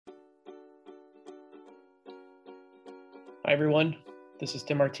Hi, everyone. This is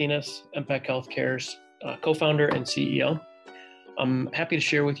Tim Martinez, MPAC Healthcare's co-founder and CEO. I'm happy to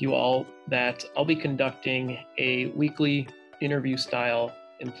share with you all that I'll be conducting a weekly interview-style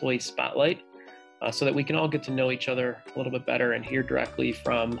employee spotlight so that we can all get to know each other a little bit better and hear directly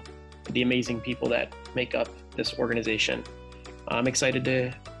from the amazing people that make up this organization. I'm excited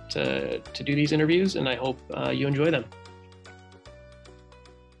to do these interviews, and I hope you enjoy them.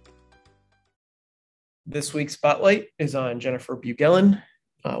 This week's spotlight is on Jennifer Buggeln,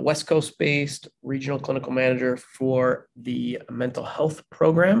 West Coast-based regional clinical manager for the mental health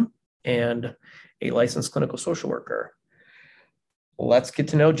program and a licensed clinical social worker. Let's get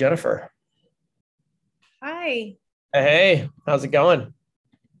to know Jennifer. Hi. Hey, how's it going?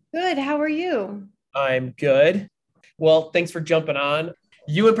 Good. How are you? I'm good. Well, thanks for jumping on.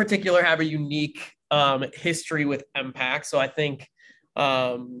 You in particular have a unique history with MPAC, so I think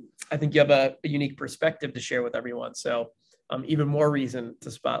you have a unique perspective to share with everyone. So even more reason to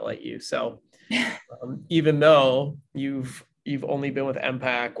spotlight you. So even though you've only been with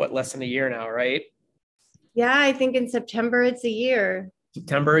MPAC, less than a year now, right? Yeah, I think in September it's a year.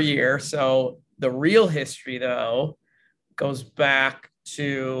 September a year. So the real history though goes back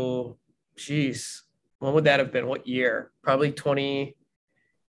to, when would that have been? What year? Probably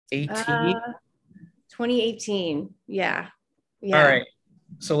 2018. 2018. Yeah. All right.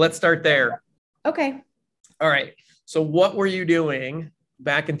 So let's start there. Okay. All right. So what were you doing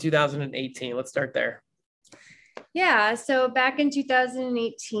back in 2018? Let's start there. Yeah. So back in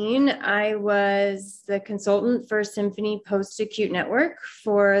 2018, I was the consultant for Symphony Post-Acute Network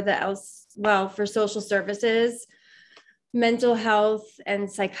for for social services, mental health,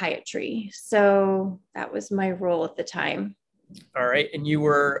 and psychiatry. So that was my role at the time. All right. And you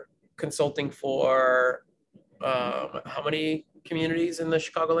were consulting for how many communities in the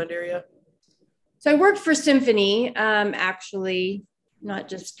Chicagoland area? So I worked for Symphony, actually, not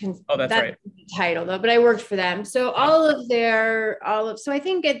just that's right. The title though, but I worked for them. So so I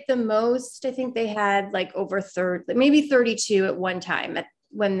think at the most, I think they had like over maybe 32 at one time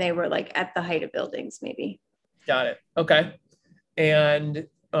when they were like at the height of buildings, maybe. Got it. Okay. And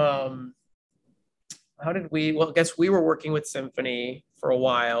I guess we were working with Symphony for a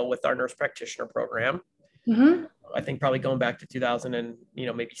while with our nurse practitioner program. Mm-hmm. I think probably going back to 2000 and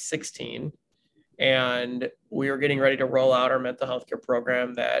maybe 16. And we were getting ready to roll out our mental health care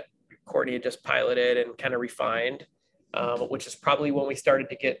program that Courtney had just piloted and kind of refined, which is probably when we started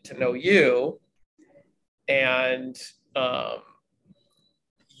to get to know you. And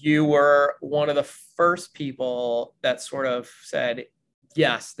you were one of the first people that sort of said,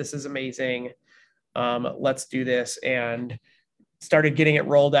 yes, this is amazing. Let's do this. And started getting it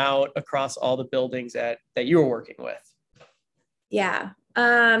rolled out across all the buildings that you were working with. Yeah.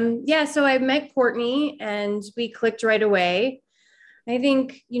 So I met Courtney and we clicked right away. I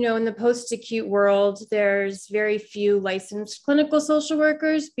think, in the post-acute world, there's very few licensed clinical social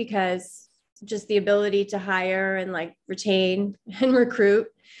workers because just the ability to hire and retain and recruit.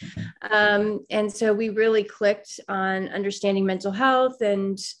 And so we really clicked on understanding mental health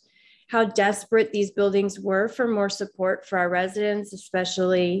and how desperate these buildings were for more support for our residents,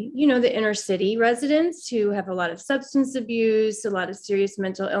 especially, the inner city residents who have a lot of substance abuse, a lot of serious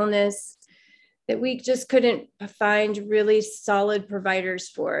mental illness that we just couldn't find really solid providers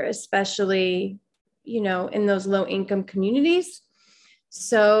for, especially, in those low income communities.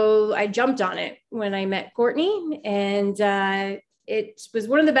 So I jumped on it when I met Courtney, and it was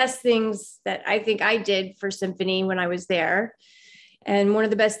one of the best things that I think I did for Symphony when I was there. And one of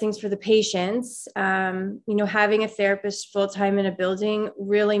the best things for the patients, having a therapist full-time in a building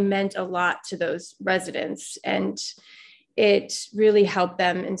really meant a lot to those residents, and it really helped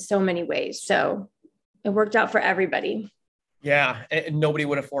them in so many ways. So it worked out for everybody. Yeah. And nobody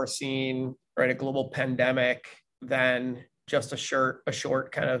would have foreseen, right, a global pandemic then just a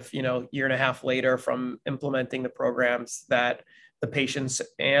short kind of, year and a half later from implementing the programs that the patients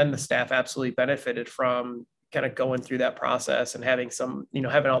and the staff absolutely benefited from, kind of going through that process and having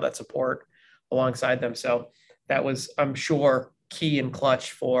having all that support alongside them. So that was, I'm sure, key and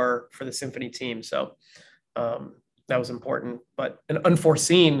clutch for the Symphony team. So that was important, but an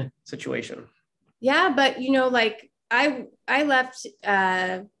unforeseen situation. Yeah. But, I left,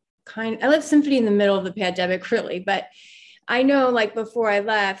 I left Symphony in the middle of the pandemic, really, but I know before I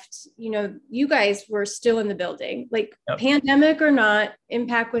left, you guys were still in the building, yep. Pandemic or not,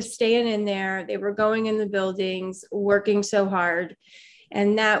 MPAC was staying in there. They were going in the buildings, working so hard.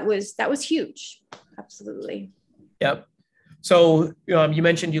 And that was huge. Absolutely. Yep. So you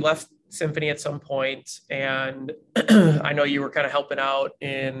mentioned you left Symphony at some point, and I know you were kind of helping out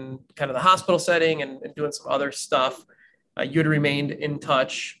in kind of the hospital setting and doing some other stuff. you had remained in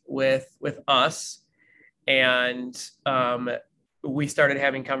touch with us, and we started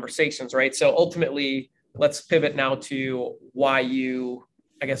having conversations, right? So ultimately, let's pivot now to why you,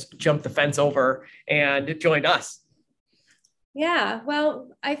 I guess, jumped the fence over and joined us. Yeah, well,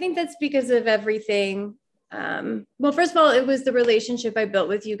 I think that's because of everything. Well, first of all, it was the relationship I built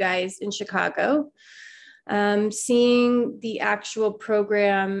with you guys in Chicago. Seeing the actual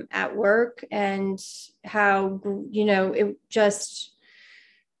program at work and how, it just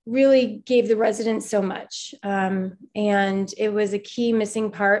really gave the residents so much. And it was a key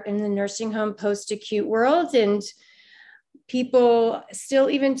missing part in the nursing home post-acute world. And people still,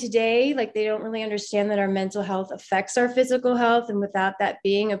 even today, like they don't really understand that our mental health affects our physical health. And without that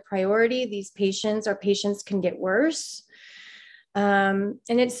being a priority, our patients can get worse. And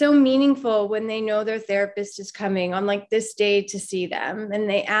it's so meaningful when they know their therapist is coming on like this day to see them, and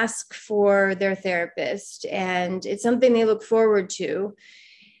they ask for their therapist, and it's something they look forward to.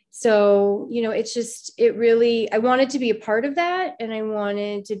 So, I wanted to be a part of that. And I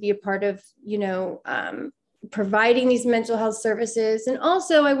wanted to be a part of, providing these mental health services. And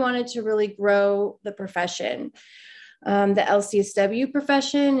also I wanted to really grow the profession, the LCSW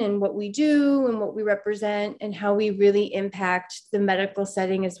profession, and what we do and what we represent and how we really impact the medical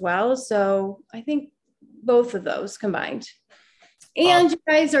setting as well. So I think both of those combined. And you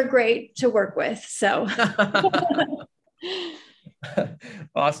guys are great to work with. So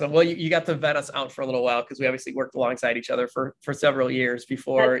awesome. Well, you got to vet us out for a little while because we obviously worked alongside each other for several years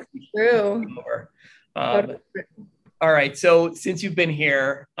before. That's true. All right. So since you've been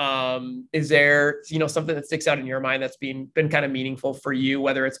here, is there, something that sticks out in your mind that's been kind of meaningful for you,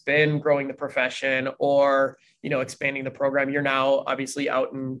 whether it's been growing the profession or, expanding the program? You're now obviously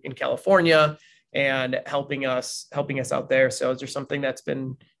out in California and helping us out there. So is there something that's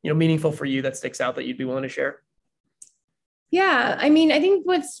been, meaningful for you that sticks out that you'd be willing to share? Yeah, I mean, I think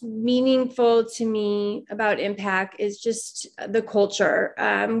what's meaningful to me about Impact is just the culture.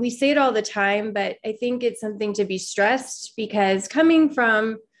 We say it all the time, but I think it's something to be stressed because coming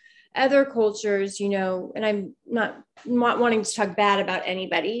from other cultures, and I'm not wanting to talk bad about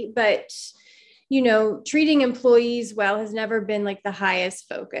anybody, but treating employees well has never been like the highest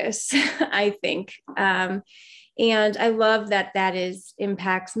focus, I think. And I love that is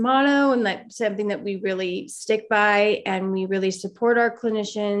Impact's motto, and that's something that we really stick by, and we really support our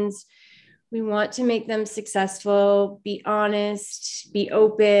clinicians. We want to make them successful, be honest, be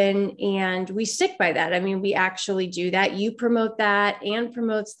open, and we stick by that. I mean, we actually do that. You promote that and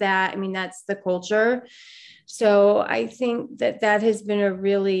promotes that. I mean, that's the culture. So I think that has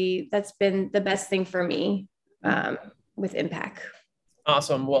been that's been the best thing for me with Impact.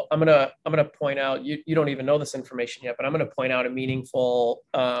 Awesome. Well, I'm gonna point out, you don't even know this information yet, but I'm gonna point out a meaningful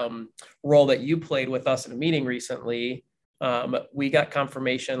role that you played with us in a meeting recently. We got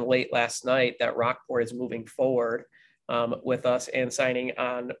confirmation late last night that Rockport is moving forward with us and signing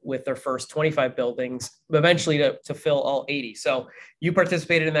on with their first 25 buildings, eventually to fill all 80. So you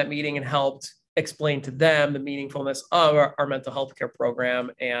participated in that meeting and helped explain to them the meaningfulness of our mental health care program.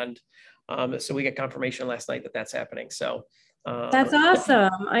 And so we got confirmation last night that that's happening. So that's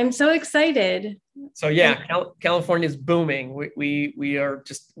awesome. I'm so excited. So yeah, California is booming. We are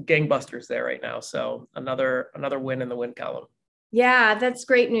just gangbusters there right now. So another win in the win column. Yeah, that's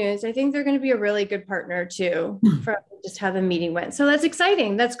great news. I think they're going to be a really good partner too, from just how the meeting went. So that's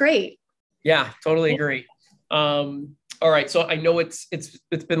exciting. That's great. Yeah, totally agree. All right. So I know it's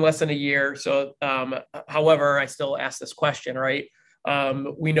been less than a year. So however, I still ask this question, right?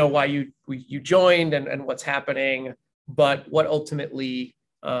 We know why you joined and what's happening, but what ultimately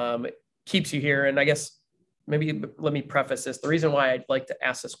keeps you here? And I guess maybe let me preface this. The reason why I'd like to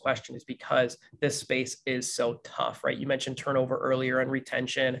ask this question is because this space is so tough, right? You mentioned turnover earlier and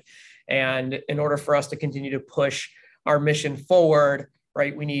retention. And in order for us to continue to push our mission forward,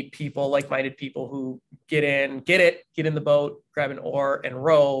 right, we need people, like-minded people who get in the boat, grab an oar and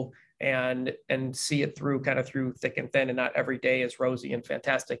row and see it through thick and thin. And not every day is rosy and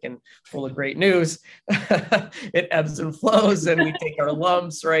fantastic and full of great news. It ebbs and flows, and we take our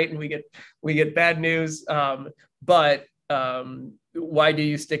lumps, right? And we get bad news. But why do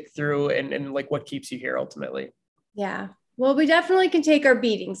you stick through, and like what keeps you here ultimately? Yeah. Well, we definitely can take our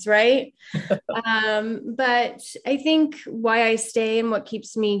beatings, right? But I think why I stay and what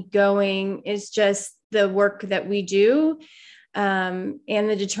keeps me going is just the work that we do. And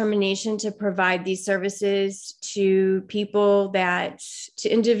the determination to provide these services to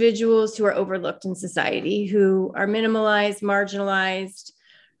individuals who are overlooked in society, who are minimalized, marginalized,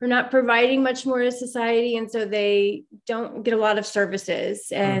 who are not providing much more to society. And so they don't get a lot of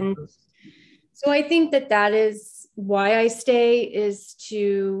services. And so I think that is why I stay is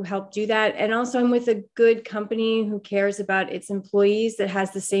to help do that. And also I'm with a good company who cares about its employees, that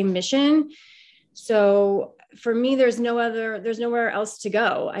has the same mission. So for me, there's nowhere else to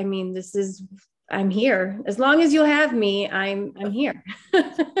go. I mean, I'm here. As long as you'll have me, I'm here.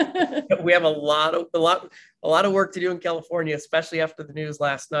 We have a lot of work to do in California, especially after the news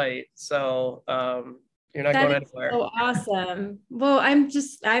last night. So you're not going anywhere. So awesome. Well,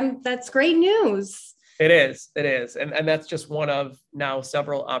 that's great news. It is. And that's just one of now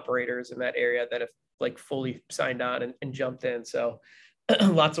several operators in that area that have like fully signed on and jumped in. So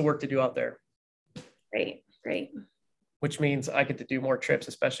lots of work to do out there. Great. Which means I get to do more trips,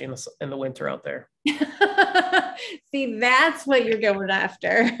 especially in the winter out there. See, that's what you're going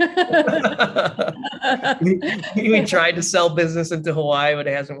after. we tried to sell business into Hawaii, but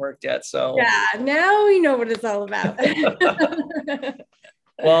it hasn't worked yet. So yeah, now we know what it's all about.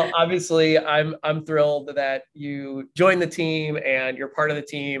 Well, obviously, I'm thrilled that you joined the team and you're part of the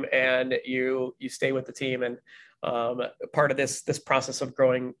team and you stay with the team and part of this process of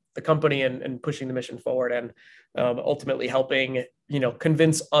growing the company and pushing the mission forward and ultimately helping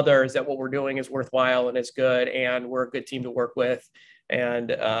convince others that what we're doing is worthwhile and is good and we're a good team to work with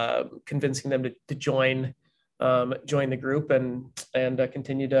and convincing them to join the group and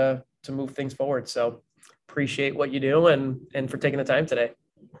continue to move things forward. So appreciate what you do and for taking the time today.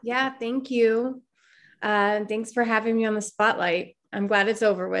 Yeah, thank you. Thanks for having me on the spotlight. I'm glad it's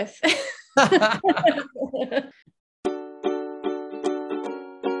over with.